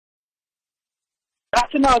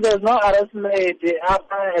Up to now, there's no arrest made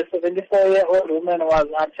after a 74-year-old woman was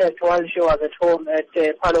attacked while she was at home at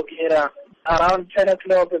Parlock area. Around 10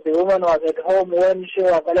 o'clock, the woman was at home when she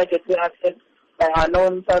was allegedly attacked by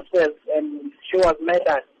unknown suspects and she was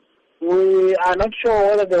murdered. We are not sure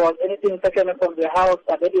whether there was anything taken from the house,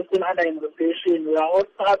 but it is still under investigation. We are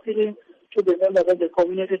also appealing to the members of the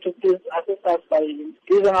community to please assist us by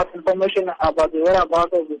giving us information about the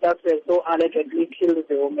whereabouts of the suspects who allegedly killed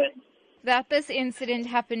the woman. That this incident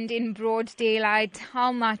happened in broad daylight,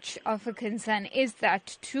 how much of a concern is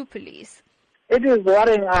that to police? It is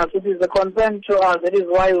worrying us. It is a concern to us. That is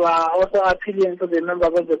why we are also appealing to the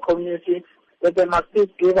members of the community that they must please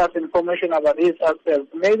give us information about these suspects.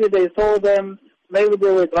 Maybe they saw them, maybe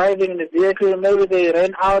they were driving in a vehicle, maybe they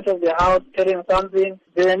ran out of the house carrying something.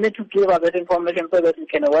 They need to give us that information so that we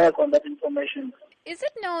can work on that information. Is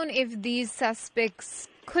it known if these suspects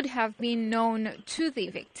could have been known to the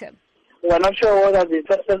victim? We are not sure whether the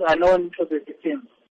suspects are known to